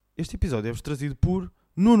Este episódio é-vos trazido por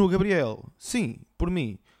Nuno Gabriel. Sim, por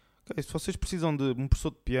mim. Ok, se vocês precisam de um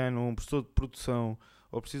professor de piano, um professor de produção,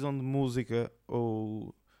 ou precisam de música,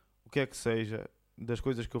 ou o que é que seja, das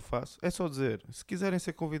coisas que eu faço, é só dizer. Se quiserem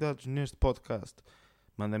ser convidados neste podcast,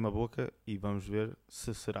 mandem-me a boca e vamos ver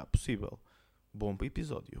se será possível. Bom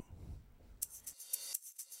episódio.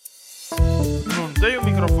 Nuno, tem o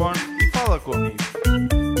microfone e fala comigo.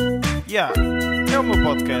 É o meu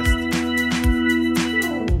podcast.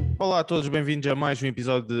 Olá a todos, bem-vindos a mais um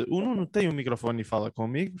episódio de O Nuno tem o microfone e fala com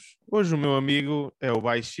amigos. Hoje o meu amigo é o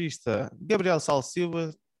baixista Gabriel Salles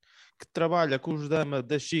Silva, que trabalha com os Dama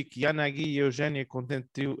da Chique, Yanagi e Eugénia Contente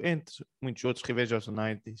Trio, entre muitos outros rivais aos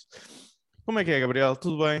 90s. Como é que é, Gabriel?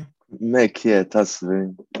 Tudo bem? Como é que é? Está-se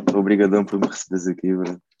bem. Obrigadão por me receberes aqui,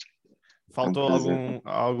 bro. Faltou prazer.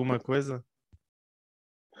 alguma coisa?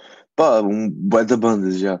 Pá, bué da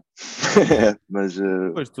bandas já. mas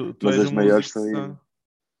Pois, tu mas és as um maiores músico de estão aí. sessão.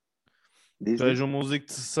 Diz, Tu és diz. um músico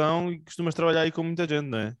de sessão e costumas trabalhar aí com muita gente,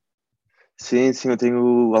 não é? Sim, eu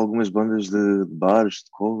tenho algumas bandas de bares, de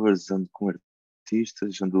covers, ando com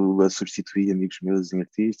artistas, ando a substituir amigos meus em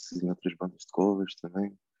artistas, em outras bandas de covers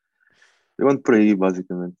também. Eu ando por aí,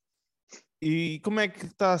 basicamente. E como é que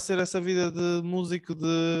está a ser essa vida de músico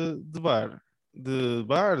de bar? De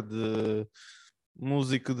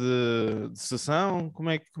músico de sessão? Como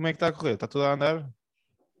é que está a correr? Está tudo a andar?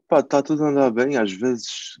 Pá, está tudo a andar bem, às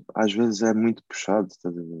vezes é muito puxado,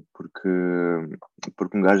 estás a ver?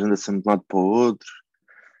 Porque um gajo anda sempre de um lado para o outro,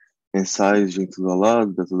 ensaios em tudo ao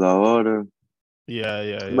lado, a toda a hora,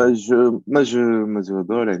 Yeah. mas eu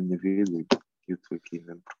adoro, é a minha vida e eu estou aqui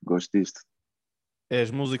mesmo porque gosto disto,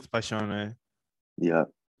 És músico de paixão, não é? yeah,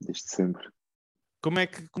 desde sempre. Como é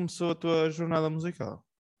que começou a tua jornada musical?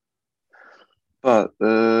 Pá,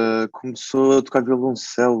 começou a tocar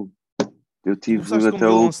violoncelo, eu Tu tive começaste como até o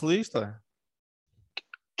violoncelista?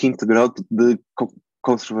 quinto grau de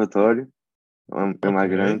conservatório, é Ok. mais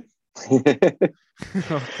grande.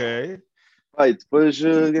 Ok. Pá, e depois,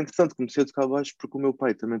 entretanto, comecei a tocar baixo porque o meu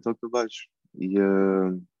pai também toca baixo. E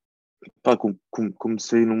pá,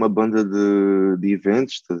 comecei numa banda de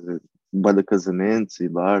eventos, estás a ver? Banda de casamentos e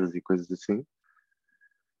bares e coisas assim.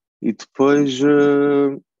 E depois,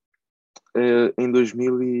 em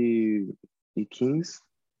 2015,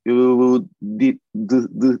 eu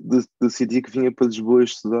decidi que vinha para Lisboa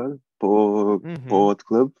estudar para o Uhum. Hot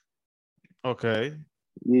Club Ok.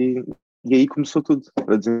 e, e aí começou tudo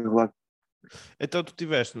a desenrolar. Então tu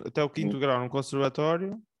tiveste até o quinto grau no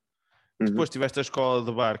conservatório, Uhum. depois tiveste a escola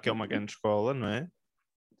de bar, que é uma grande escola, não é?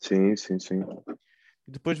 Sim.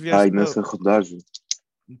 E depois Há vieste para... imensa rodagem.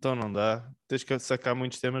 Então não dá, tens que sacar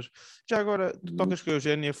muitos temas. Já agora, tu tocas com a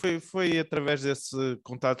Eugénia, foi através desse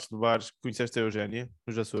contatos de bares que conheceste a Eugénia,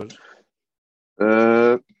 nos Açores?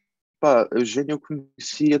 Uh, Pá, a Eugénia eu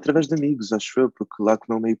conheci através de amigos, acho eu, porque lá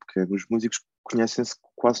como é um meio pequeno, os músicos conhecem-se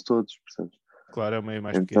quase todos, percebes? Claro, é o meio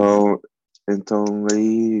mais pequenino. Então, então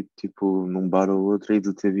aí, tipo, num bar ou outro, aí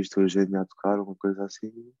de ter visto a Eugénia a tocar, uma coisa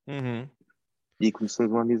assim, Uhum. e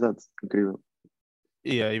começamos uma amizade incrível.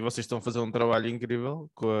 E aí vocês estão a fazer um trabalho incrível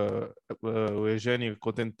com o Eugénia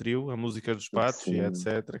Contente Trio, a música dos patos e Sim.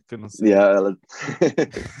 etc, que eu não sei. Yeah,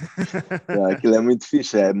 yeah, aquilo é muito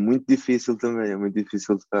fixe, é muito difícil também, é muito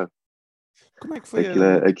difícil de tocar. Como é que foi Aquilo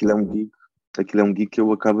é, aquilo é um gig que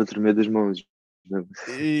eu acabo a tremer das mãos.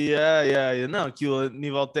 Yeah. Não, aquilo a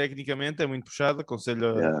nível tecnicamente é muito puxado,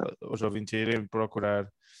 aconselho Yeah. aos ouvintes a irem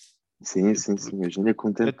procurar. Sim, Porque, Eugénia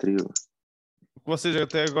Contente Trio. vocês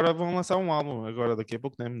até agora vão lançar um álbum, agora daqui a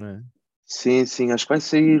pouco tempo, não é? Sim, acho que vai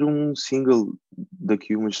sair um single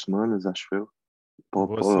daqui a umas semanas, acho eu.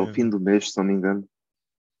 Boa Ao fim cena. do mês, se não me engano.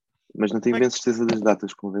 Mas não Como tenho é bem que, certeza das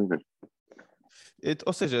datas, convém ver.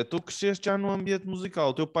 ou seja, tu cresceste já num ambiente musical.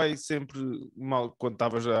 O teu pai sempre, mal, quando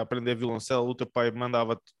estavas a aprender violoncelo, o teu pai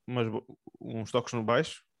mandava-te uns toques no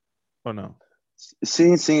baixo? Ou não?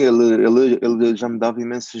 Sim, ele já me dava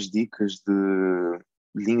imensas dicas de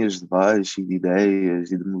linhas de baixo e de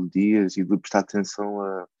ideias e de melodias e de prestar atenção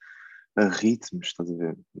a ritmos, estás a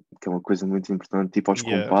ver? Que é uma coisa muito importante, tipo aos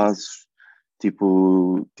Yeah. compassos.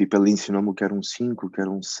 Tipo ele ensinou-me o que era um 5, o que era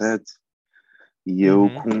um 7. E eu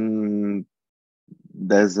Uhum. com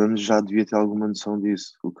 10 anos já devia ter alguma noção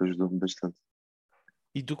disso, o que ajudou-me bastante.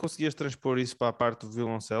 E tu conseguias transpor isso para a parte do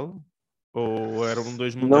violoncelo? Ou eram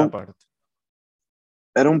dois mundos à Não, parte?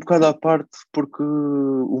 era um bocado à parte porque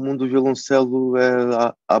o mundo do violoncelo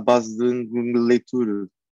é à base de leitura,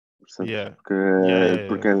 percebes? Yeah. Porque,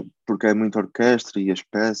 Yeah. porque é muita orquestra e as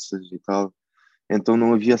peças e tal. Então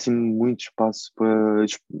não havia assim muito espaço para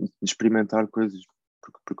experimentar coisas,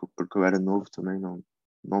 porque eu era novo também,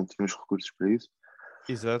 não tinha os recursos para isso.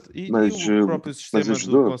 Exato. E mas, o próprio mas sistema do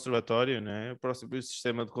ajudou. conservatório, né? O próprio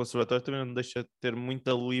sistema do conservatório também não deixa de ter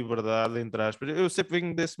muita liberdade, entre aspas. Eu sempre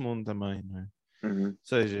venho desse mundo também, não é? Uhum. Ou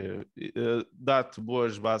seja, dá-te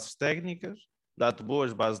boas bases técnicas, dá-te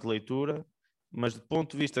boas bases de leitura, mas do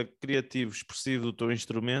ponto de vista criativo, expressivo do teu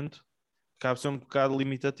instrumento, acaba sendo um bocado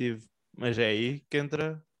limitativo. Mas é aí que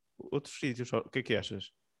entra outros sítios. O que é que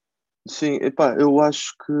achas? Sim, epá, eu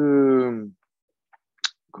acho que.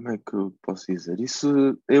 Como é que eu posso dizer?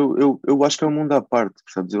 Isso eu acho que é um mundo à parte,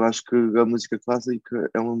 percebes? Eu acho que a música clássica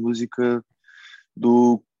é uma música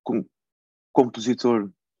do compositor,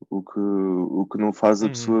 o que não faz a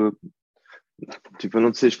Uhum. pessoa. Tipo, eu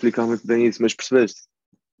não sei explicar muito bem isso, mas percebeste?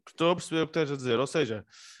 Estou a perceber o que estás a dizer. Ou seja,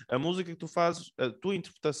 a música que tu fazes, a tua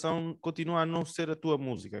interpretação continua a não ser a tua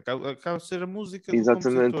música. Acaba a ser a música do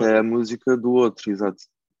Exatamente, compositor. é a música do outro, exato.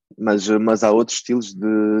 Mas há outros estilos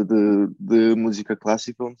de música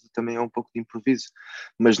clássica onde também é um pouco de improviso,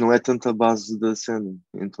 mas não é tanto a base da cena,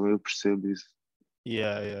 então eu percebo isso.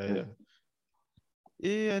 Yeah, yeah, É. yeah.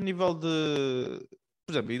 E a nível de.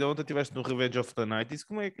 Por exemplo, ainda ontem estiveste no Revenge of the Night. Isso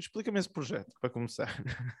como é... Explica-me esse projeto, para começar.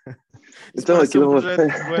 Isso Então parece ser aquilo um é uma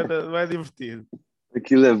projeto bué divertido.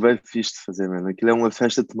 aquilo é bem fixe de fazer, mano. Aquilo é uma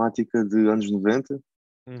festa temática de anos 90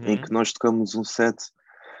 em Uhum. que nós tocamos um set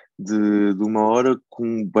de uma hora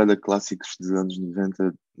com banda clássicos de anos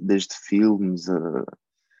 90, desde filmes a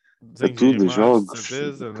Desenhos tudo, a animados, de jogos,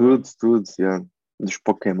 certeza, não tudo, é? tudo, yeah. Dos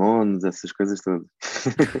Pokémons, essas coisas todas.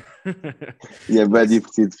 E é bem Isso.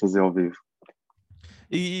 divertido fazer ao vivo.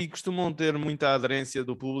 E costumam ter muita aderência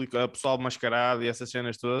do público, a pessoal mascarado e essas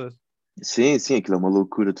cenas todas. Sim, sim, aquilo é uma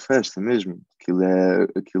loucura de festa mesmo.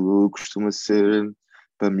 Aquilo costuma ser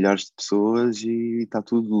para milhares de pessoas e está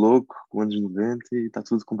tudo louco com anos 90 e está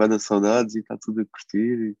tudo com bué de saudades e está tudo a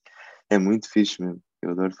curtir. É muito fixe mesmo.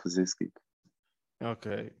 Eu adoro fazer esse gig.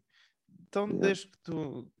 Ok. Então, Yeah. desde que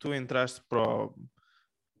tu entraste para o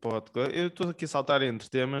club, eu estou aqui a saltar entre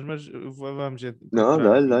temas, mas vamos Não,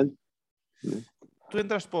 encontrar dá-lhe, aqui. dá-lhe. Tu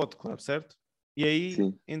entraste para o club, certo? E aí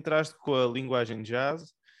Sim. entraste com a linguagem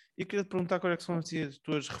jazz. E eu queria te perguntar quais é que são assim, as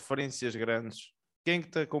tuas referências grandes. Quem é que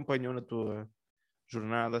te acompanhou na tua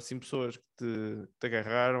jornada? Assim, pessoas que te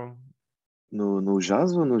agarraram. No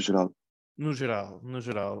jazz ou no geral? No geral, no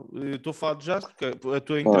geral. Eu estou a falar de jazz porque a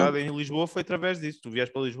tua Pá, entrada em Lisboa foi através disso. Tu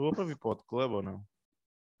vieste para Lisboa para vir para o club ou não?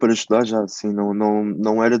 para estudar já, sim,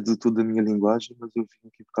 não era de tudo a minha linguagem, mas eu vim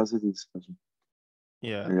aqui por causa disso.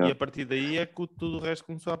 Yeah. E Yeah. a partir daí é que tudo o resto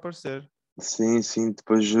começou a aparecer. Sim, sim,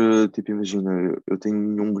 depois, tipo, imagina, eu tenho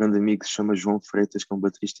um grande amigo que se chama João Freitas, que é um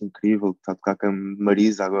baterista incrível, que está a tocar com a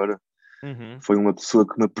Marisa agora. Uhum. Foi uma pessoa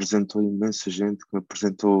que me apresentou imensa gente, que me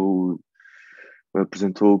apresentou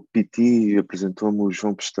o Piti, apresentou-me o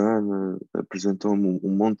João Pestana, apresentou-me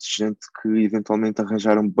um monte de gente que eventualmente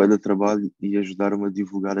arranjaram bué de trabalho e ajudaram-me a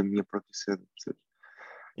divulgar a minha própria cena, percebes?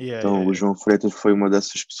 Yeah, yeah, Então, o yeah. João Freitas foi uma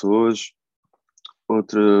dessas pessoas.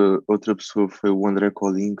 Outra, outra pessoa foi o André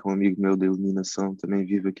Colim, que é um amigo meu da iluminação, também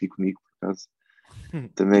vive aqui comigo, por acaso.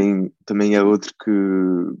 Também é outro que,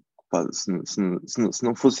 pá, se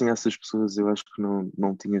não fossem essas pessoas, eu acho que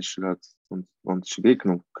não tinha chegado onde cheguei, que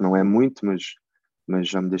não é muito, mas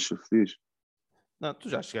já me deixa feliz. Não, tu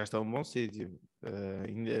já chegaste a um bom sítio.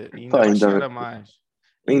 Ainda Pá, vais chegar ainda, a mais.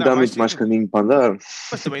 Ainda há ainda há mais muito mais sim, caminho para andar.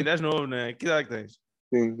 mas também ainda és novo, né? Que idade é que tens?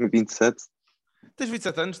 Sim, 27, Tens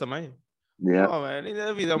 27 anos também? yeah, Oh, man, ainda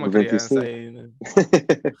a vida é uma criança 95. ainda.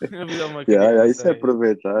 A vida é uma Yeah, criança isso é ainda.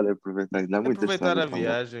 aproveitar, é aproveitar. Ainda há muita Aproveitar estrada a para andar.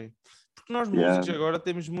 viagem. Porque nós Yeah, músicos agora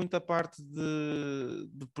temos muita parte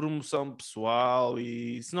de promoção pessoal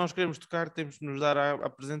e se nós queremos tocar temos que nos dar a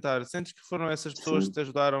apresentar. Sentes que foram essas pessoas que sim. te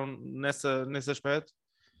ajudaram nesse aspecto?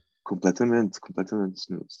 Completamente, completamente.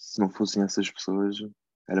 Se não fossem essas pessoas,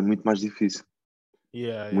 era muito mais difícil.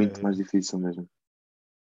 Yeah, yeah, Muito yeah. mais difícil mesmo.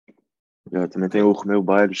 Eu também tenho Ok. o Romeu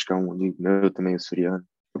Bairros, que é um amigo meu, também açoriano.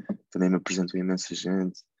 Também me apresentou imensa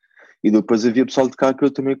gente. E depois havia pessoal de cá que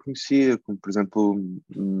eu também conhecia, como por exemplo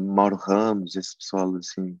Mauro Ramos, esse pessoal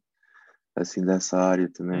assim dessa área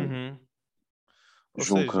também. Uhum. Ou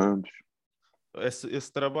João seja, Campos.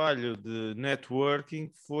 esse trabalho de networking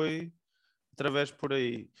foi através por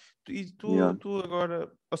aí. E Yeah, tu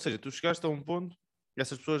agora, ou seja, tu chegaste a um ponto,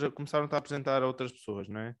 essas pessoas já começaram a apresentar a outras pessoas,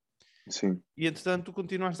 não é? sim. E entretanto tu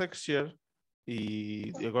continuaste a crescer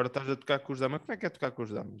e agora estás a tocar com os damas. Como é que é tocar com os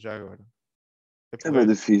damas já agora? É É velho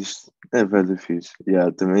porreiro? fixe. É velho fixe.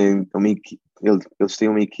 Yeah, também é eles têm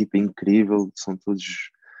uma equipa incrível, são todos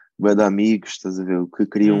bué de amigos, estás a ver? O que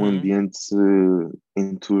cria um Uhum. ambiente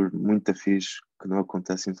em tour muito fixe, que não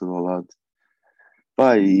acontece em todo o lado.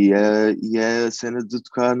 Pá, e é a cena de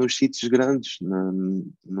tocar nos sítios grandes,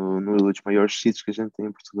 nos maiores sítios que a gente tem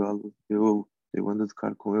em Portugal. Eu ando a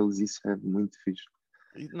tocar com eles e isso é muito fixe.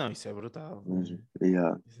 Não, isso é brutal. Mesmo.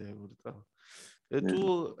 Yeah, Isso é brutal. mesmo.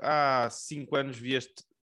 Tu há 5 anos vieste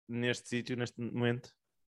neste sítio, neste momento?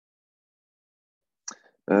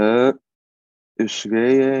 Ah, eu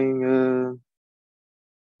cheguei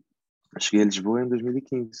a Lisboa em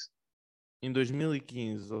 2015. Em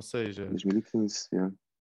 2015, ou seja, 2015, yeah.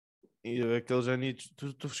 e aqueles anitos.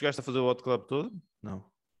 Tu chegaste a fazer o Hot Club todo? Não.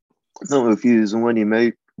 Não, eu fiz 1 ano e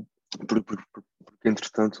meio porque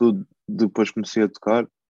entretanto depois comecei a tocar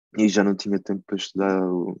e já não tinha tempo para estudar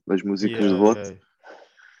as músicas de Yeah, voto. yeah.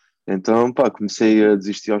 Então, pá, comecei a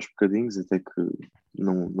desistir aos bocadinhos até que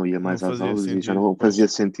não ia Não mais às fazia aulas e já sentido, não fazia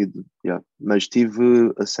pois. sentido. Yeah. Mas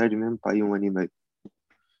tive a sério mesmo, pá, aí 1 ano e meio.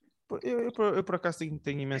 Pô, eu, por acaso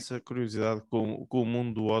tenho imensa curiosidade com o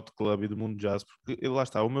mundo do hot club e do mundo do jazz, porque lá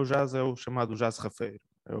está, o meu jazz é o chamado jazz rafeiro.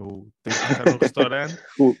 Eu tenho que tocar no restaurante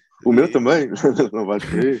O meu e, também, não vais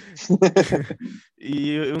por aí.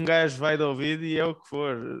 e um gajo vai de ouvido e é o que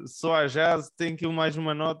for. Só há jazz, tem aquilo mais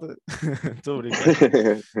uma nota. Estou a brincar.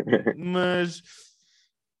 Mas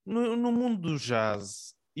no mundo do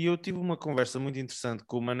jazz, e eu tive uma conversa muito interessante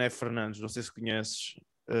com o Mané Fernandes, não sei se conheces,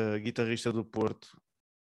 guitarrista do Porto,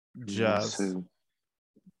 de Não sei, jazz. não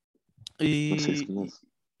sei se E, conhece.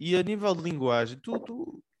 e a nível de linguagem,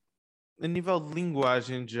 a nível de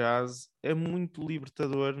linguagem de jazz é muito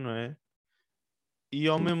libertador, não é? E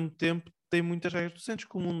ao mesmo tempo tem muitas regras. Tu sentes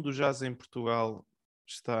que o mundo do jazz em Portugal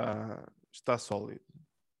está sólido?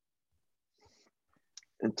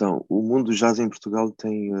 Então, o mundo do jazz em Portugal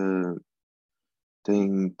tem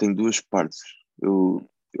duas partes, eu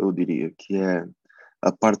diria, que é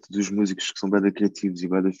a parte dos músicos que são bem criativos e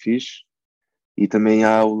bem fixe, e também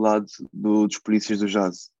há o lado dos polícias do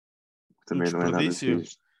jazz, que O também não é nada desperdício?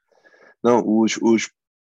 fixe. Não, os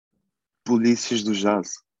polícias do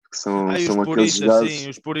jazz, que são, E os são aqueles puristas, sim, gajos,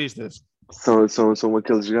 os puristas. são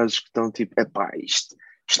aqueles gajos que estão tipo, epá, isto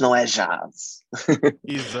não é jazz.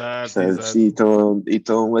 Exato, Percebes? E exato.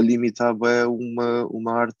 estão a limitar bué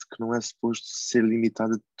uma arte que não é suposto ser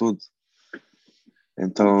limitada de todo.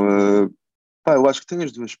 Então, pá, eu acho que tem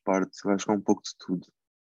as duas partes, eu acho que é um pouco de tudo.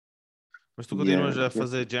 Mas tu E continuas é, a e é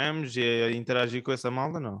fazer jams e a interagir com essa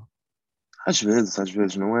malda, não? às vezes,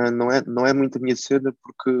 não é muito a minha cena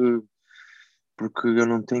porque eu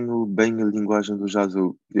não tenho bem a linguagem do jazz.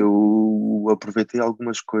 Eu aproveitei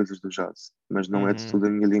algumas coisas do jazz, mas não é de Uhum. toda a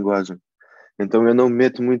minha linguagem. Então eu não me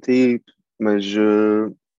meto muito aí, mas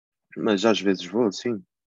às vezes vou, sim.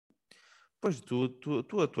 Pois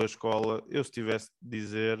a tua escola, eu se tivesse de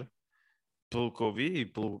dizer, pelo que ouvi e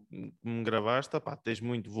pelo que me gravaste, opá, tens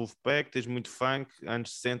muito Wolfpack, tens muito funk,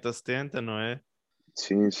 anos 60, 70, não é?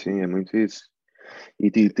 Sim, sim, é muito isso. E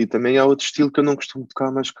também há outro estilo que eu não costumo tocar,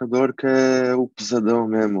 mas que adoro, que é o pesadão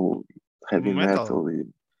mesmo, o heavy Metal? metal e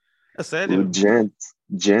A o sério? gent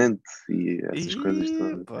e essas coisas Ih, todas.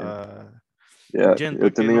 Yeah. pá. Yeah, Gente, eu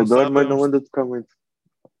para quem também não adoro, sabe, mas não ando a tocar muito.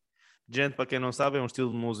 é um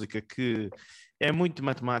estilo de música que é muito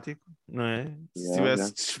matemático, não é? Se Yeah, yeah.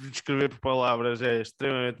 tivesse de escrever por palavras, é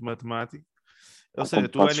extremamente matemático. Ou Com seja,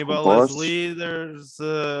 tu compassos Hannibal as compostos, leaders,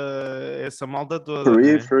 essa malta toda, não é?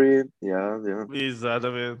 periphery, yeah, yeah.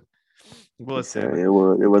 Exatamente. Boa Isso cena. é,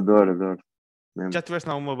 eu adoro Já mesmo. tiveste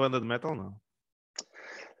em alguma banda de metal, não?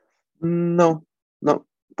 Não, não.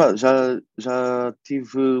 Pá, já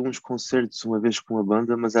tive uns concertos uma vez com a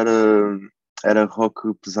banda, mas era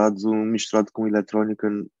rock pesado misturado com eletrónica,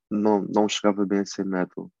 não chegava bem a ser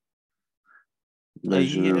metal. Mas,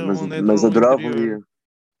 Aí é mas, onde mas entrou o adorava um interior.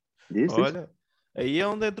 dia. Diz? Olha, aí é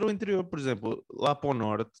onde entrou o interior. Por exemplo, lá para o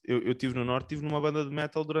norte, eu estive no norte, estive numa banda de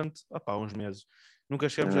metal durante, uns meses. Nunca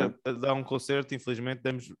chegamos Ah, a dar um concerto, infelizmente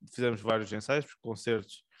fizemos vários ensaios, porque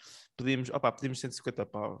concertos pedimos 150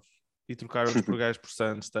 paus e trocaram-nos por gajos por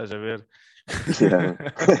Santos, estás a ver? yeah.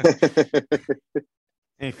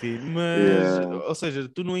 Enfim, mas, Yeah. ou seja,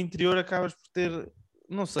 tu no interior acabas por ter,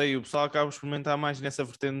 não sei, o pessoal acaba por experimentar mais nessa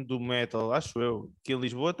vertente do metal, acho eu, que em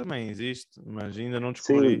Lisboa também existe, mas ainda não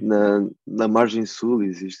Sim, descobri. na margem sul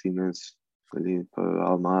existe imenso. Ali para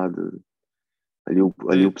Almada, ali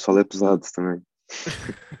o pessoal é pesado também.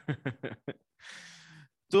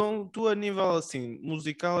 Então, tu a nível assim,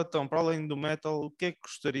 musical, então, para além do metal, o que é que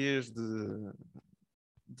gostarias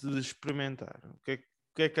de experimentar? O que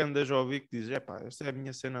é que andas a ouvir que dizes, epá, esta é a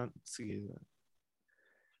minha cena de seguida?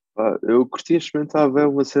 Pá, eu curtia experimentar bem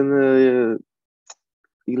uma cena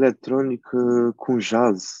eletrónica com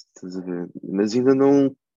jazz, estás a ver? Mas ainda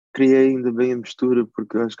não criei ainda bem a mistura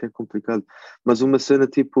porque eu acho que é complicado. Mas uma cena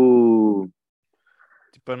Tipo,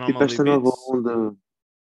 tipo Anomaly esta nova Beats? onda,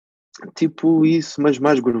 tipo isso, mas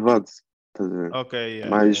mais gravado, estás a ver? Ok, yeah, yeah,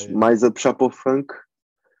 Mais, yeah. mais a puxar para o funk,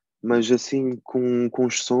 mas assim com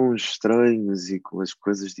os sons estranhos e com as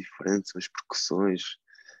coisas diferentes, as percussões.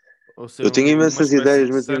 Ou ser Eu tenho uma imensas espécie ideias,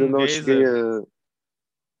 de mas ainda não cheguei sungazer? a.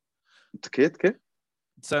 De quê? De quê?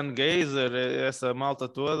 Sungazer, essa malta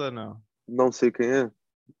toda, não. Não sei quem é.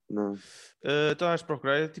 Não. Estou a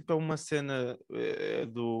procurar, é tipo uma cena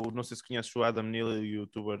do, não sei se conheces o Adam Neely,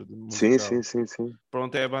 youtuber Sim, sim, musical. sim, sim.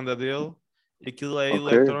 Pronto, é a banda dele. Aquilo é Ok.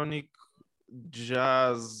 eletrónico,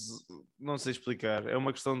 jazz, não sei explicar. É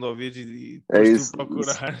uma questão de ouvir e É depois tu isso.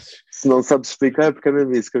 procurares. Se não sabes explicar, é porque é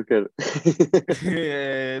mesmo isso que eu quero.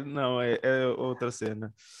 Não, é outra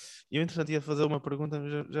cena. E eu, entretanto, ia fazer uma pergunta,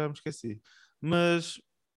 mas já me esqueci. Mas,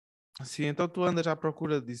 sim, então tu andas à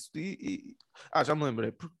procura disso. Já me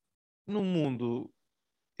lembrei. Porque no mundo,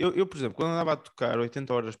 eu, por exemplo, quando andava a tocar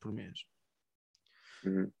 80 horas por mês,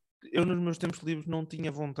 Uhum. eu nos meus tempos livres não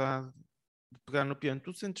tinha vontade de pegar no piano.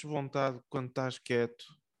 Tu sentes vontade quando estás quieto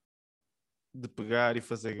de pegar e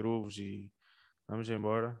fazer grooves e vamos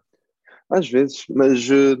embora? Às vezes, mas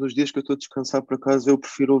nos dias que eu estou a descansar por acaso, eu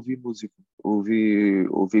prefiro ouvir música.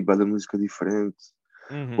 Ouvir banda música diferente,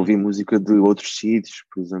 Uhum. ouvir música de outros sítios,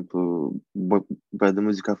 por exemplo, banda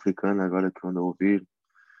música africana, agora que eu ando a ouvir,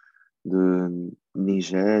 de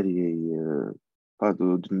Nigéria e pá,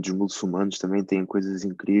 dos muçulmanos também têm coisas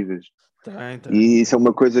incríveis. Tem. E isso é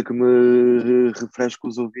uma coisa que me refresca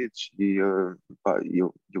os ouvidos e pá,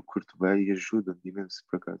 eu curto bem e ajuda-me imenso,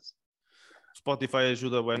 por acaso. Spotify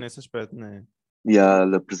ajuda bem nesse aspecto, não é? E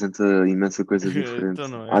ela apresenta imensa coisa Então diferente.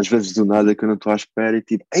 não é? Às vezes do nada que eu não estou à espera e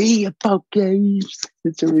tipo, ei, pá, o que é isto?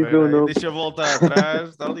 Deixa eu ver Espera o aí, nome. deixa eu voltar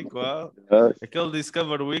atrás, tal e qual. Ah, Aquele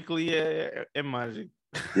Discover Weekly é mágico.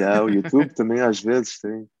 yeah, o YouTube também às vezes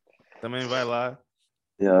tem. Também vai lá.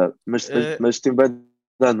 Yeah. Mas, mas, Eh, mas tem bem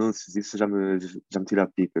de anúncios, isso já me tira a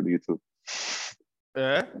pica do YouTube.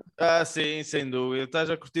 É? Ah, sim, sem dúvida. Estás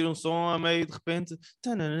a curtir um som a meio de repente.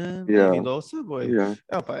 Tananã, Yeah, bem-vindo ao Subway. yeah.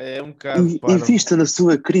 Opa, é um bocado parvo. Invista na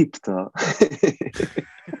sua cripta.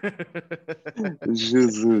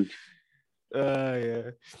 Jesus. Ah,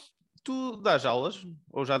 é. Tu dás aulas?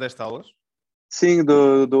 Ou já deste aulas? Sim,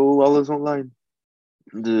 dou aulas online.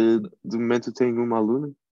 De momento eu tenho uma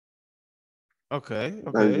aluna, Ok,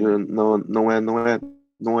 ok. mas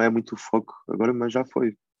não é muito o foco agora, mas já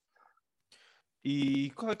foi. E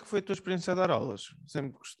qual é que foi a tua experiência a dar aulas?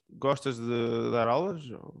 Sempre gostas de dar aulas?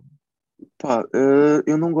 Pá,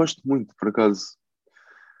 eu não gosto muito, por acaso,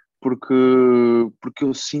 porque, porque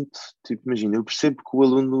eu sinto, tipo, imagina, eu percebo que o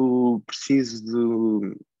aluno precisa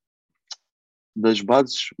das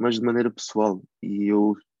bases, mas de maneira pessoal, e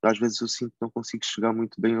às vezes eu sinto que não consigo chegar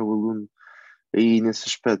muito bem ao aluno aí nesse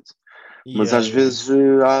aspecto, mas Yeah, às yeah. vezes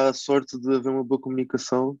há a sorte de haver uma boa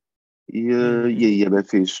comunicação e Uhum. aí é bem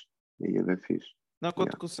fixe, aí é bem fixe. Não, quando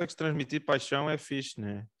Yeah. consegues transmitir paixão é fixe,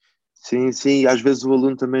 né? Sim, sim, e às vezes o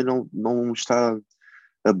aluno também não está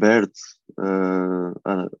aberto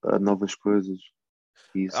a novas coisas.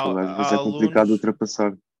 E isso às Há vezes é complicado de alunos,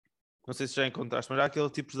 ultrapassar. não sei se já encontraste, mas há aquele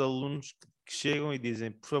tipo de alunos que chegam e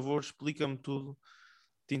dizem, por favor, explica-me tudo,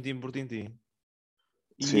 tintim por tintim.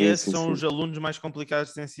 E Sim, esses sim, são sim. os alunos mais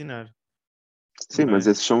complicados de ensinar, Sim, não mas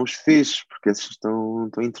é? esses são os fixes, porque esses estão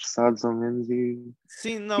interessados ao menos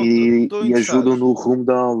Sim, não, e, estão e ajudam interessados. no rumo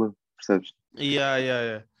da aula, percebes?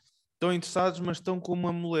 Yeah. Estão interessados, mas estão com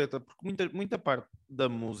uma muleta, porque muita parte da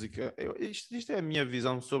música, isto é a minha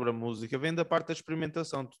visão sobre a música, vem da parte da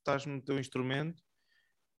experimentação. Tu estás no teu instrumento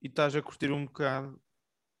e estás a curtir um bocado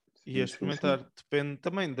e a Sim, sim, sim. experimentar. Depende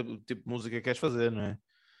também do tipo de música que queres fazer, não é?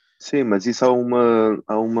 Sim, mas isso há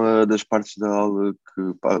uma das partes da aula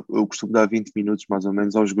que pá, eu costumo dar 20 minutos mais ou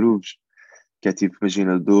menos aos grooves, que é tipo,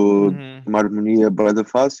 imagina, dou Uhum. uma harmonia bada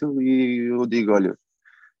fácil e eu digo, olha,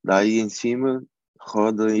 dá aí em cima,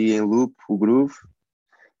 roda aí em loop o groove,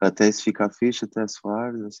 até se ficar fixe, até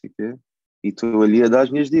soar, não sei o quê. E estou ali a dar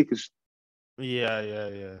as minhas dicas.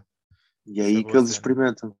 Yeah. E é Isso é aí que boa eles cena.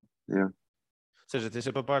 experimentam. Yeah. Ou seja, tens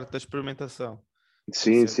sempre a parte da experimentação.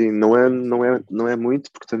 Sim, Isso é, sim, não é, isso é não é, fixe. não é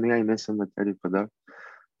muito, porque também há imensa matéria para dar,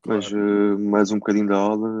 Claro. mas um bocadinho da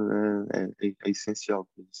aula é essencial.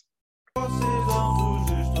 Vocês dão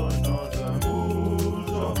sugestões, nós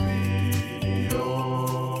damos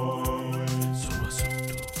opiniões sobre o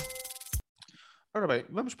assunto. Ora bem,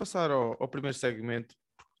 vamos passar ao primeiro segmento.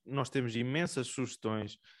 Nós temos imensas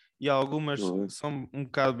sugestões e algumas Não é? são um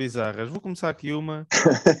bocado bizarras. Vou começar aqui uma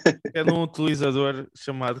que é de um utilizador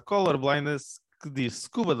chamado Colorblindness que diz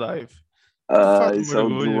Scuba Dive. Tu Ah, fazes isso é o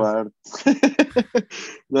mergulho? Duarte.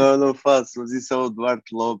 Não, não faço, mas isso é o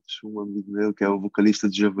Duarte Lopes, um amigo meu, que é o vocalista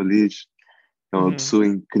de Javalis, é uma Uhum. pessoa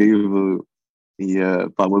incrível e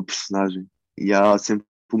pá, uma personagem. E há sempre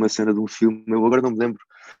uma cena de um filme, eu agora não me lembro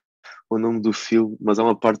o nome do filme, mas há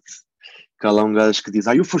uma parte que há lá um gajo que diz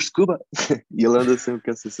Are you for scuba? E ele anda sempre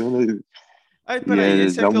com essa cena Ai, e peraí,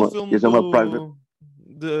 esse é aquele filme é já uma private.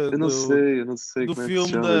 de- do, Eu não sei do como é que se filme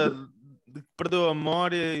chama. de que perdeu a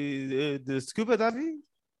memória e de Scuba Davi?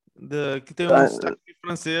 Que tem um Ah, sotaque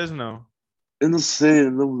francês, não? eu não sei,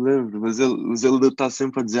 eu não me lembro, mas ele está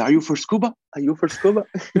sempre a dizer Are you for scuba? Are you for scuba?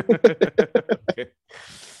 Ok.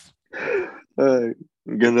 Ai,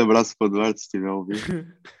 um grande abraço para o Eduardo, se estiver a ouvir.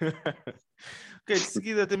 Ok, de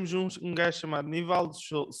seguida temos um gajo chamado Nivaldo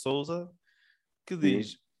Souza que Sim.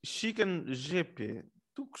 diz Chicken GP.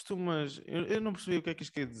 Tu costumas. Eu não percebi o que é que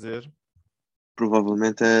isto quer dizer.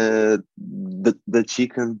 Provavelmente é da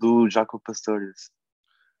Chicken do Jaco Pastorius.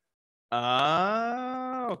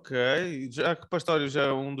 Ah, ok. Já que Pastório já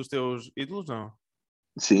é um dos teus ídolos, não?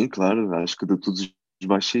 Sim, claro, acho que de todos os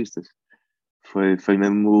baixistas. Foi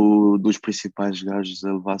mesmo dos principais gajos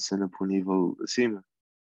a levar a cena para o nível acima.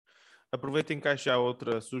 Aproveita e encaixa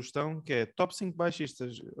outra sugestão que é top 5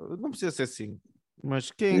 baixistas. Não precisa ser 5,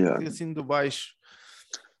 mas quem é Yeah. que assim do baixo,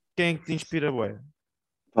 quem é que te inspira bué?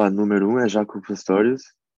 Pá, número um é Jaco Pastorius.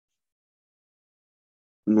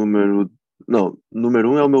 Número. Não,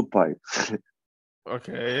 número um é o meu pai,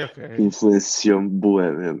 Ok, ok. que influenciou-me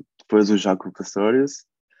bué mesmo. Depois o Jaco Pastorius.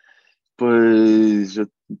 Depois eu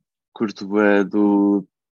curto bué do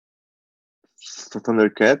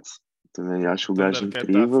Thundercat. Também acho o gajo Thundercat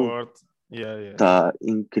está incrível. forte. Yeah, yeah, yeah. Está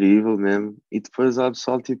incrível mesmo. E depois há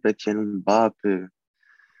pessoal tipo Etienne Mbappé,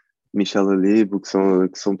 Michel Alibo, que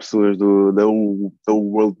são pessoas da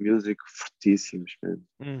world music fortíssimos mesmo.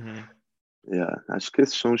 Uhum. Yeah, acho que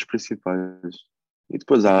esses são os principais. E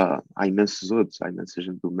depois há imensos outros, há imensa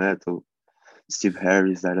gente do metal, Steve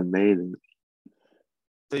Harris, Iron Maiden.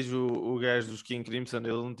 Tens o gajo dos King Crimson,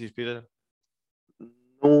 ele não te inspira?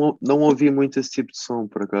 Não ouvi muito esse tipo de som,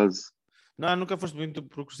 por acaso. Não, nunca foste muito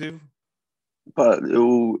progressivo? Pá,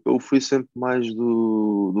 eu fui sempre mais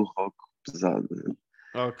do rock pesado, né?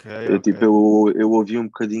 Ok, ok. Eu ouvi um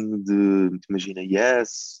bocadinho imagina,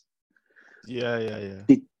 Yes, Yeah, yeah, yeah.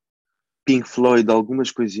 Pink Floyd,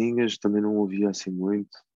 algumas coisinhas, também não ouvia assim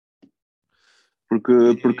muito. Porque Isso é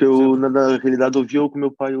eu, porque... na realidade, ouvia o que o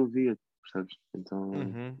meu pai ouvia, percebes? Então,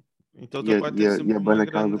 Uhum. Então o teu pai teve e sempre a bem uma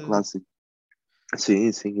naquela do grande... clássico.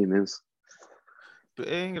 Sim, sim, imenso.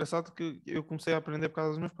 É engraçado que eu comecei a aprender por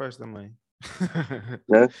causa dos meus pais também.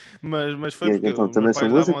 É? Mas foi porque Então, os meus também são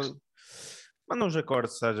pais músicos? mandam uns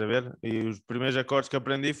acordes, estás a ver? E os primeiros acordes que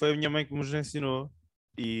aprendi foi a minha mãe que me os ensinou.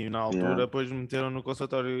 E na Yeah. altura depois me meteram no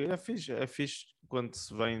conservatório. E é fixe quando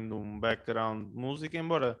se vem de um background de música,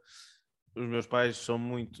 embora os meus pais são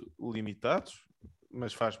muito limitados,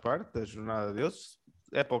 mas faz parte da jornada deles.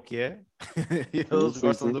 É para o que é. E Sim, eles sim,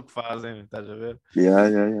 gostam do sim. que fazem, estás a ver? Yeah,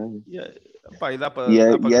 yeah, yeah. E, pá, e dá para E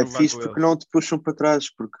é gravar fixe com porque eles. não te puxam para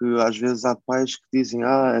trás, porque às vezes há pais que dizem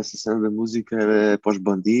essa cena da música é para os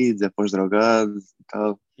bandidos, é para os drogados e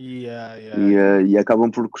tal. Yeah, yeah, yeah. E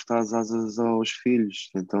acabam por cortar as asas aos filhos.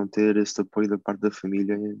 Então ter esse apoio da parte da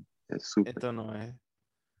família é super. Então não é?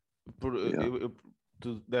 Por, Yeah.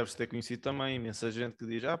 tu deves ter conhecido também imensa gente que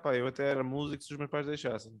diz: pá, eu até era músico se os meus pais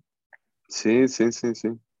deixassem. Sim, sim, sim,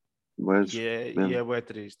 sim. Mas, E mesmo. é bué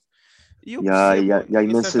triste. E eu percebo E há em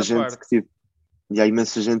imensa certa gente parte. que tipo, e há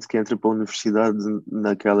imensa gente que entra para a universidade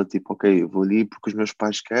naquela tipo, ok, eu vou ali porque os meus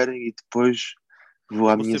pais querem e depois vou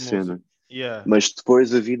à Vou minha ser músico. cena. Yeah. Mas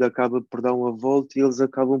depois a vida acaba por dar uma volta e eles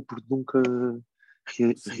acabam por nunca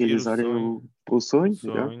Seguir o realizarem sonho. o O sonho.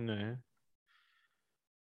 Yeah? sonho, né?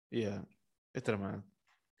 Yeah. É tramado.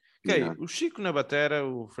 Yeah. Ok, o Chico na batera,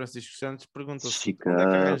 o Francisco Santos, pergunta o seguinte: onde é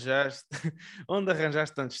que Chica, arranjaste, onde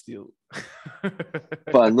arranjaste tanto estilo?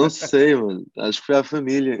 pá, não sei, mano. Acho que foi à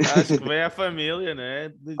família. Acho que vem à família, né?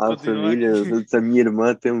 À Continua aqui. família. A minha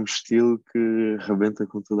irmã tem um estilo que rebenta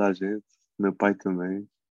com toda a gente. Meu pai também.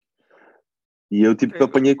 E eu Ok, tipo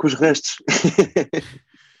apanhei com os restos.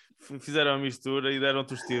 fizeram a mistura e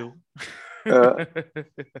deram-te o estilo. Ah,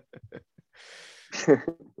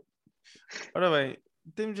 Ora bem,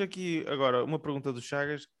 temos aqui agora uma pergunta do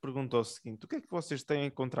Chagas que perguntou o seguinte: o que é que vocês têm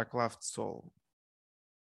contra a clave de sol?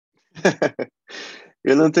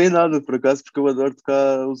 eu não tenho nada, por acaso, porque eu adoro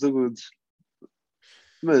tocar os agudos.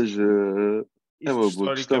 Mas é Isto uma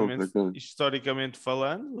boa questão, por acaso. historicamente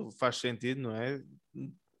falando, faz sentido, não é?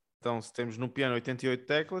 Então, se temos no piano 88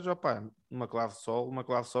 teclas, opá, uma clave de sol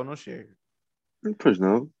não chega. Pois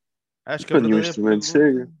não, Acho que a para nenhum verdadeira instrumento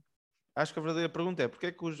pergunta, chega. acho que a verdadeira pergunta é porque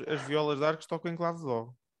é que as violas de arcos tocam em clave de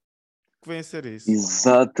dó? Que vem a ser isso?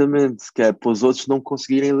 Exatamente, que é para os outros não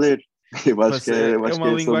conseguirem ler. Eu É acho que uma é esse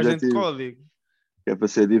o linguagem de objetivo. código. É para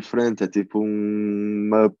ser diferente, é tipo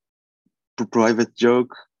uma private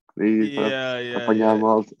joke aí para apanhar a Yeah.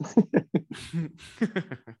 malta.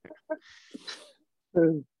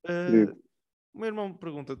 Uh, o meu irmão me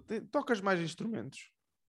pergunta: tocas mais instrumentos?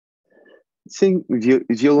 Sim,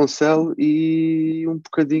 violoncelo e um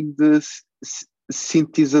bocadinho de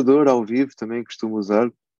sintetizador ao vivo também costumo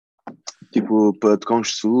usar, tipo para tocar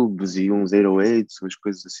uns subs e uns 808s, umas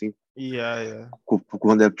coisas assim, Yeah.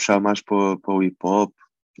 quando é puxar mais para o hip hop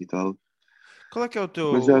e tal. Qual é que é o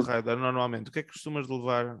Mas teu rider normalmente? O que é que costumas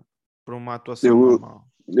levar para uma atuação eu, normal?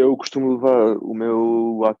 eu costumo levar o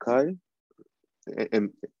meu Akai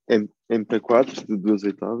MP4 de 2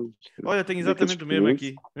 oitavas, Olha, tenho daqueles exatamente o mesmo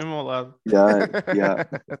pequeninos. aqui, mesmo ao lado. Yeah, yeah.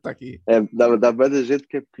 Está aqui. Dá bem da jeito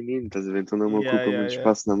que é pequenino, estás a ver? Então não me ocupa muito Yeah.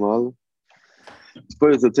 espaço na mala.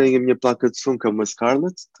 Depois eu tenho a minha placa de som, que é uma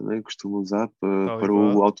Scarlett, também costumo usar Tal e para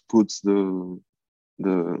o qual. output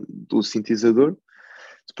do sintetizador.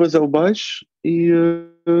 Depois é o baixo, que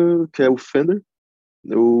é o Fender,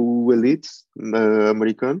 o Elite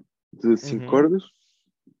americano, de 5 Uhum. cordas.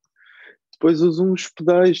 Depois uso uns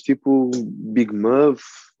pedais, tipo Big Muff,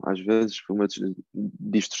 às vezes, para umas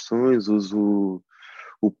distorções. Uso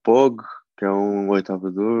o Pog, que é um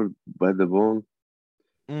oitavador, bué da bom.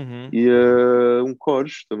 Uhum. E um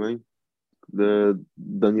Chorus também,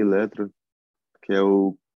 da Electra, que é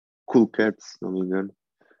o Cool Cat, se não me engano.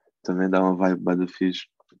 Também dá uma vibe bué da fixe.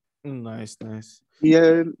 Nice. E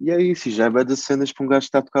é isso, e já é bué das cenas para um gajo que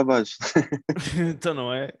está a tocar baixo. Então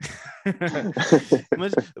não é?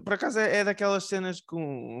 Mas por acaso é daquelas cenas que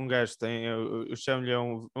um gajo tem. Eu chamo-lhe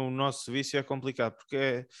um nosso vício é complicado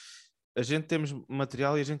porque a gente temos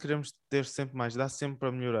material e a gente queremos ter sempre mais, dá sempre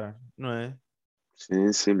para melhorar, não é?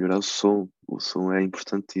 Sim, sim, melhorar o som. O som é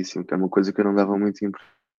importantíssimo, que é uma coisa que eu não dava muita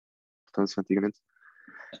importância antigamente.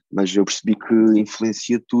 Mas eu percebi que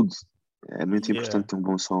influencia tudo. É muito Yeah. importante ter um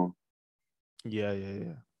bom som.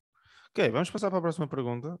 Yeah. Ok, vamos passar para a próxima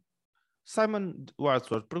pergunta. Simon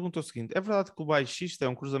Wadsworth pergunta o seguinte: é verdade que o baixista é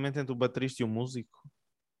um cruzamento entre o baterista e o músico?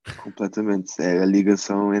 Completamente. É a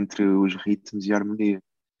ligação entre os ritmos e a harmonia.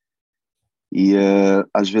 E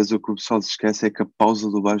às vezes o que o pessoal se esquece é que a pausa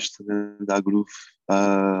do baixo também dá groove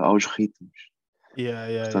aos ritmos. Portanto,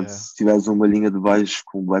 Yeah. se tiveres uma linha de baixo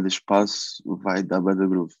com bué de espaço, vai dar bué de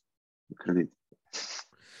groove. Acredito.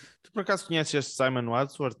 Tu por acaso conheces este Simon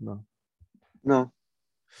Wadsworth? Não.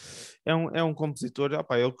 Não, É um compositor,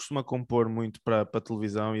 opá, ele costuma compor muito para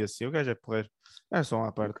televisão e assim. O gajo é porreiro. É só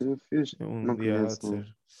uma parte. nunca fiz. Um Não dia há conheço, de não.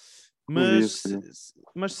 ser. Um dia, se Mas,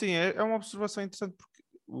 calhar. mas sim, é uma observação interessante porque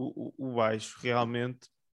o baixo realmente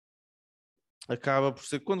acaba por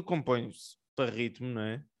ser, quando compõe-se para ritmo, não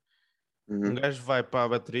é? Um Uhum. gajo vai para a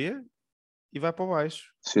bateria e vai para o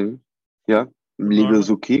baixo. Sim. Yeah. Por Ligas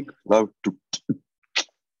norma. o kick, lá,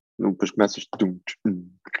 depois começas.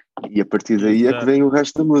 E a partir daí é que Exato. vem o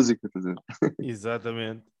resto da música. Quer dizer,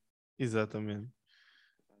 Exatamente. acho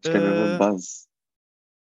que é mesmo a Ah, base.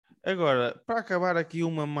 agora, para acabar aqui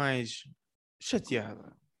uma mais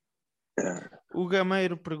chateada. O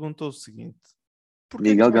Gameiro perguntou o seguinte: porquê que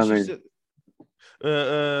o Miguel Gameiro.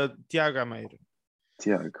 baixista. Tiago Gameiro.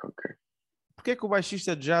 Tiago, ok. Porquê que o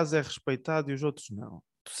baixista de jazz é respeitado e os outros não?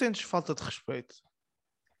 Tu sentes falta de respeito?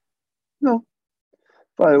 Não.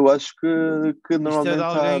 Pá, eu acho que Isto é de normalmente há.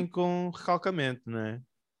 alguém com recalcamento, não é?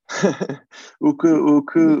 O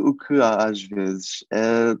que há às vezes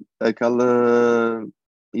é aquela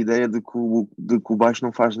ideia de que o baixo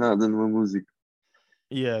não faz nada numa música.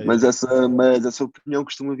 Mas Yeah. essa opinião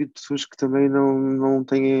costuma vir de pessoas que também não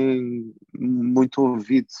têm muito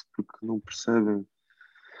ouvido, porque não percebem.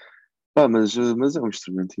 Pá, mas é um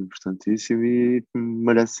instrumento importantíssimo e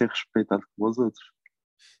merece ser respeitado como os outros.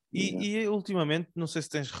 Yeah. E ultimamente, não sei se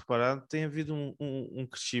tens reparado, tem havido um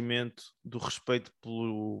crescimento do respeito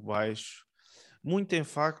pelo baixo, muito em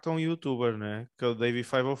facto a um youtuber, né? Que é o Davey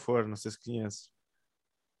 504, não sei se conheces.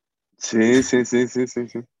 Sim, sim, sim, sim, sim,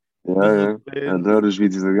 sim. De Yeah, yeah. repente, Adoro os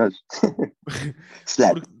vídeos do gajo.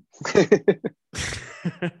 Slap. porque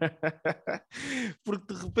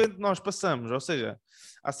porque de repente nós passamos, ou seja,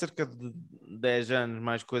 há cerca de 10 anos,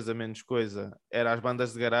 mais coisa, menos coisa, era as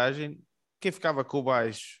bandas de garagem, quem ficava com o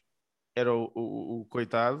baixo era o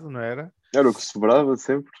coitado, não era? Era o que sobrava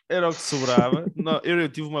sempre. Era o que sobrava. Eu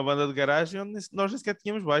tive uma banda de garagem onde nós nem sequer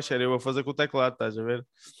tínhamos baixo, era eu a fazer com o teclado, estás a ver?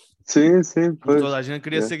 Sim, sim, Porque toda pois. a gente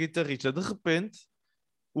queria Yeah. ser guitarrista. De repente,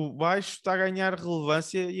 o baixo está a ganhar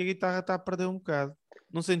relevância e a guitarra está a perder um bocado.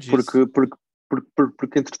 Não sentes isso?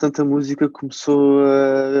 Porque entretanto a música começou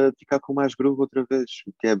a ficar com mais groove outra vez,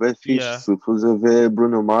 o que é bem fixe. Yeah. Se fores a ver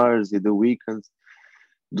Bruno Mars e The Weeknd,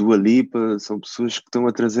 Dua Lipa, são pessoas que estão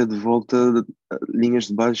a trazer de volta linhas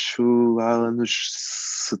de baixo há anos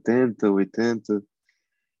 70, 80.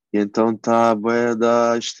 E então está a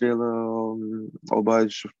dar a estrela ao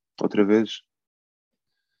baixo, outra vez,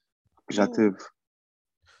 que já Tu, teve.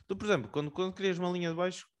 tu, por exemplo, quando crias uma linha de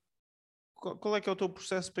baixo, qual é que é o teu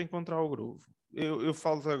processo para encontrar o groove? Eu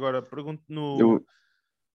falo agora, pergunto no... Eu,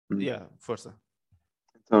 hum, Yeah, força.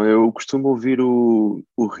 então, eu costumo ouvir o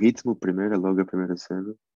ritmo primeiro, é logo a primeira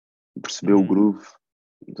cena, perceber o Uhum. groove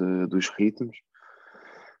dos ritmos,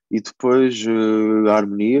 e depois a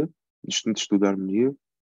harmonia, estudo a harmonia,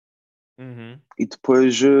 Uhum. e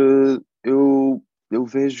depois eu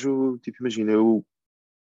vejo, tipo, imagina, eu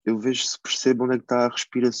vejo se percebo onde é que está a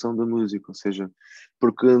respiração da música, ou seja,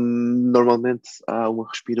 porque normalmente há uma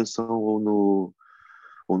respiração ou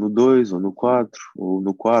no 2 ou no 4 ou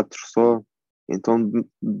no 4 só. Então,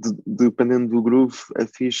 dependendo do groove, é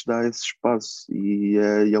fixe dar esse espaço e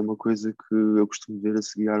é uma coisa que eu costumo ver a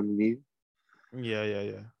seguir a harmonia. Yeah, yeah,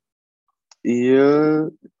 yeah.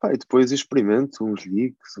 E depois experimento uns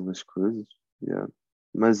licks, umas coisas. Yeah.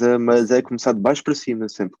 Mas é começar de baixo para cima,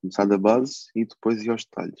 sempre começar da base e depois ir aos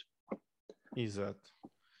detalhes. Exato.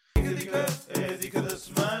 Dica, é a dica da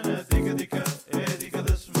semana. Dica, é a dica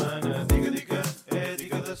da semana. Dica, é a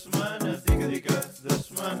dica da semana. Dica da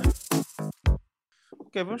semana.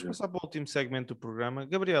 Ok, vamos passar para o último segmento do programa.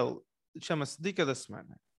 Gabriel, chama-se Dica da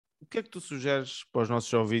Semana. O que é que tu sugeres para os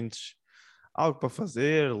nossos ouvintes? Algo para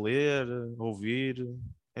fazer, ler, ouvir,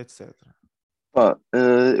 etc. Pá,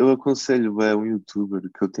 eu aconselho um youtuber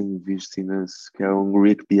que eu tenho visto imenso, que é um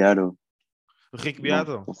Rick Beato. Rick Não,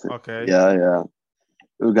 Beato? não sei. Ok. Yeah, yeah.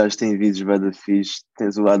 O gajo tem vídeos bué da fixe.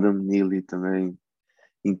 Tens o Adam Neely também,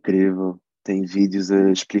 incrível. Tem vídeos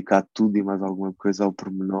a explicar tudo e mais alguma coisa ao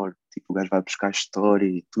pormenor. Tipo, o gajo vai buscar história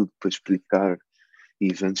e tudo para explicar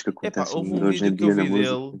eventos que Epá, acontecem hoje em dia na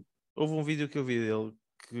música. houve um vídeo que eu vi dele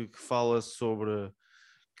que fala sobre,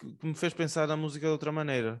 que me fez pensar na música de outra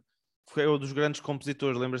maneira. Foi o dos grandes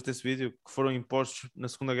compositores, lembras desse vídeo? Que foram impostos na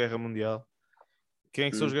Segunda Guerra Mundial. Quem é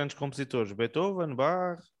que são os Hum. grandes compositores? Beethoven,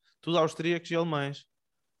 Bach, tudo austríacos e alemães.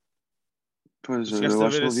 Pois, Chegaste eu a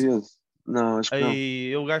acho ver que não vi esse? esse. Não, acho que não.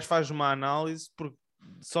 Aí o gajo faz uma análise porque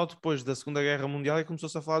só depois da Segunda Guerra Mundial é que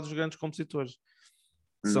começou-se a falar dos grandes compositores.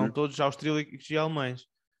 São Uhum. todos austríacos e alemães.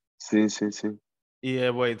 Sim, sim, sim. E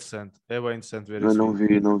é bem interessante ver Mas esse não vídeo.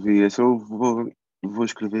 vi, não vi. Esse eu vou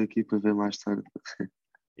escrever aqui para ver mais tarde.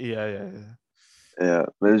 Yeah, yeah, yeah.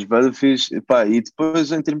 É, mas bada fixe. Pá, e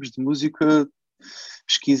depois, em termos de música,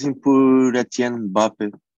 pesquisem por Etienne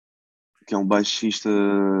Mbappé, que é um baixista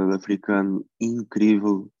africano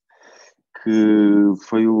incrível, que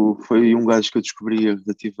foi um gajo que eu descobri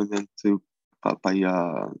relativamente aí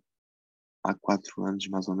há 4 anos,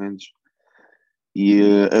 mais ou menos, e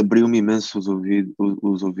abriu-me imenso os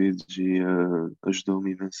ouvidos e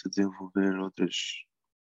ajudou-me imenso a desenvolver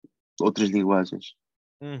outras linguagens.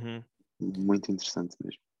 Uhum. Muito interessante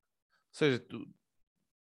mesmo. Ou seja,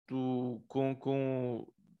 tu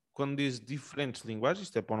quando dizes diferentes linguagens,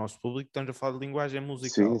 isto é para o nosso público, estamos a falar de linguagem Sim,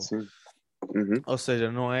 musical. sim. Uhum. Ou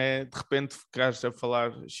seja, não é de repente ficares a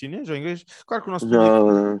falar chinês ou inglês. Claro que o nosso público,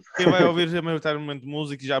 Não, quem vai ouvir maioritariamente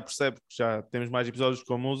música, já percebe que já temos mais episódios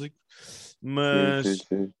com música, sim, sim, mas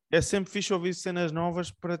sim. é sempre fixe ouvir cenas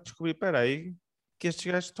novas para descobrir, espera aí, que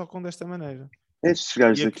estes gajos tocam desta maneira. Estes E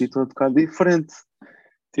gajos é aqui que, estão a tocar diferente.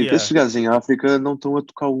 Tipo, estes yeah, gajos em África não estão a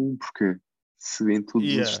tocar um porquê. Se em todos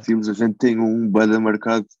os yeah, estilos a gente tem um banda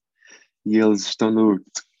marcado e eles estão no.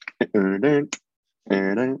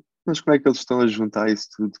 Mas como é que eles estão a juntar isso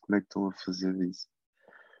tudo? Como é que estão a fazer isso?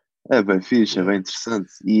 É bem fixe, é yeah. bem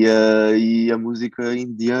interessante. E a música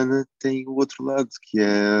indiana tem o outro lado, que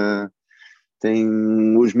é.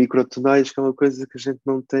 Tem os microtonais, que é uma coisa que a gente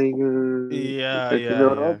não tem Yeah, aqui na yeah, yeah.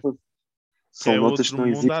 Europa. Que São é notas que outro não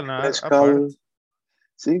mundo existem na à escala. parte.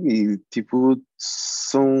 Sim, e tipo,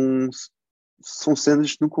 são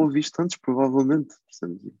cenas que nunca ouviste antes, provavelmente.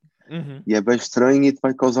 Percebes? Uhum. E é bem estranho e te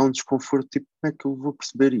vai causar um desconforto. Tipo, como é que eu vou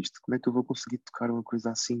perceber isto? Como é que eu vou conseguir tocar uma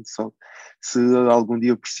coisa assim só se algum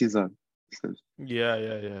dia eu precisar? Percebes? Yeah,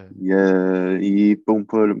 yeah, yeah. E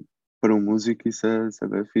para um músico isso é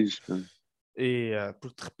bem fixe. Mano. Yeah.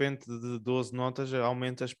 Porque de repente de 12 notas já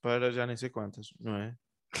aumentas para já nem sei quantas, não é?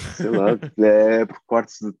 Sei lá, é por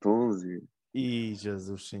quartos de tons e E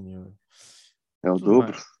Jesus Senhor. é o Tudo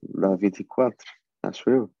dobro, bem. dá 24, acho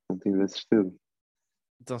eu, não tenho a certeza.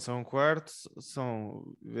 Então são um quarto,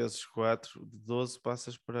 são vezes 4 de 12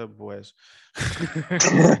 passas para boés.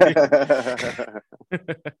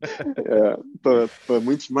 É, para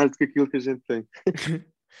muitos mais do que aquilo que a gente tem.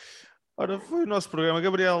 Ora, foi o nosso programa.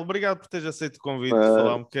 Gabriel, obrigado por teres aceito o convite de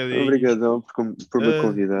falar Ah, um bocadinho. obrigadão por me Uh,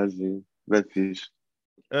 convidares e bem fixe.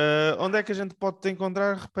 onde é que a gente pode te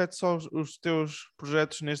encontrar? Repete só os teus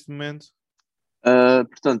projetos neste momento.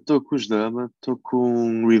 Portanto, estou com os Dama, estou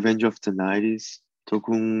com Revenge of the 90s, estou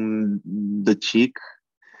com The Chick,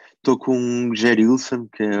 estou com Gerilson,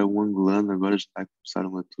 que é um angolano, agora está a começar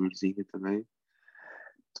uma tourzinha também.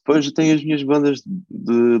 Depois eu tenho as minhas bandas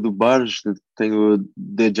do bares, tenho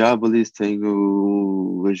The Jabalis,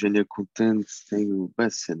 tenho a Gênia Contente, tenho bem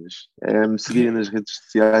cenas. Me seguirem nas redes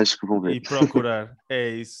sociais que vão ver. E procurar,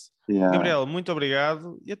 é isso. Yeah. Gabriel, muito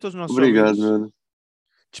obrigado. E a todos os nossos Obrigado, ouvintes. mano.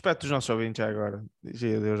 Despeito dos nossos ouvintes já agora. Diz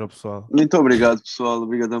adeus ao pessoal. Muito obrigado, pessoal.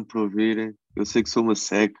 Obrigadão por ouvirem. Eu sei que sou uma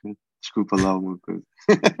seca. Desculpa lá alguma coisa.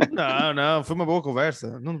 Não, foi uma boa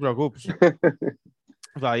conversa. Não te preocupes.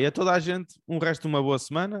 Vai, e a toda a gente, um resto de uma boa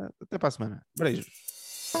semana. Até para a semana. Beijos.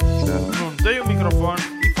 Nuno, tem o microfone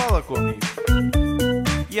e fala comigo.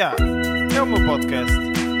 É o meu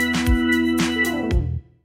podcast.